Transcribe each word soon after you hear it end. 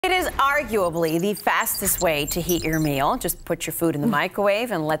It is arguably the fastest way to heat your meal. Just put your food in the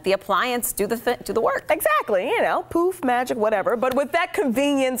microwave and let the appliance do the work. Exactly, you know, poof, magic, whatever. But with that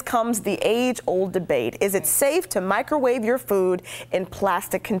convenience comes the age-old debate. Is it safe to microwave your food in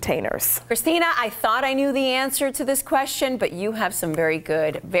plastic containers? Christina, I thought I knew the answer to this question, but you have some very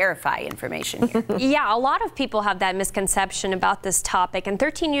good verify information here. Yeah, a lot of people have that misconception about this topic. And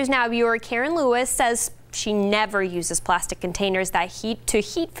 13 News Now viewer Karen Lewis says she never uses plastic containers that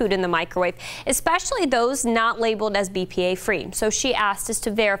heat food in the microwave, especially those not labeled as BPA free. So she asked us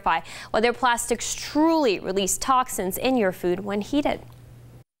to verify whether plastics truly release toxins in your food when heated.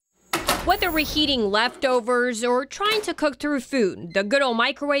 Whether reheating leftovers or trying to cook through food, the good old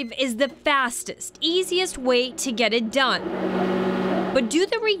microwave is the fastest, easiest way to get it done. But do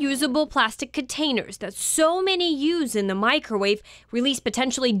the reusable plastic containers that so many use in the microwave release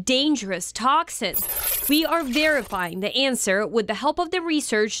potentially dangerous toxins? We are verifying the answer with the help of the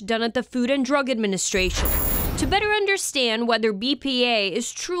research done at the Food and Drug Administration. To better understand whether BPA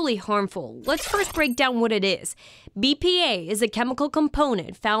is truly harmful, let's first break down what it is. BPA is a chemical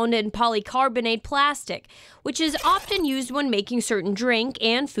component found in polycarbonate plastic, which is often used when making certain drink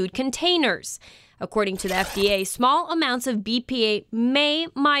and food containers. According to the FDA, small amounts of BPA may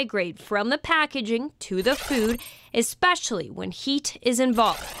migrate from the packaging to the food, especially when heat is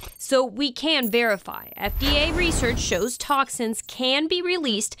involved. So we can verify. FDA research shows toxins can be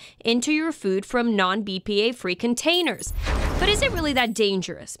released into your food from non-BPA free containers. But is it really that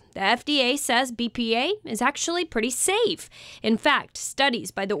dangerous? The FDA says BPA is actually pretty safe. In fact, studies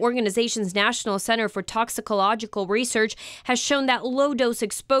by the organization's National Center for Toxicological Research has shown that low-dose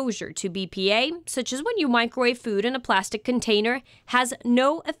exposure to BPA, such as when you microwave food in a plastic container, has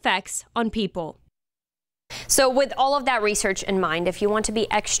no effects on people. So with all of that research in mind, if you want to be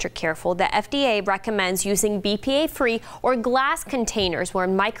extra careful, the FDA recommends using BPA-free or glass containers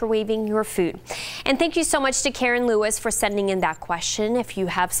when microwaving your food. And thank you so much to Karen Lewis for sending in that question. If you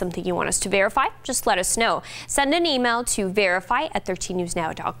have something you want us to verify, just let us know. Send an email to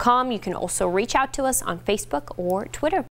verify@13newsnow.com. You can also reach out to us on Facebook or Twitter.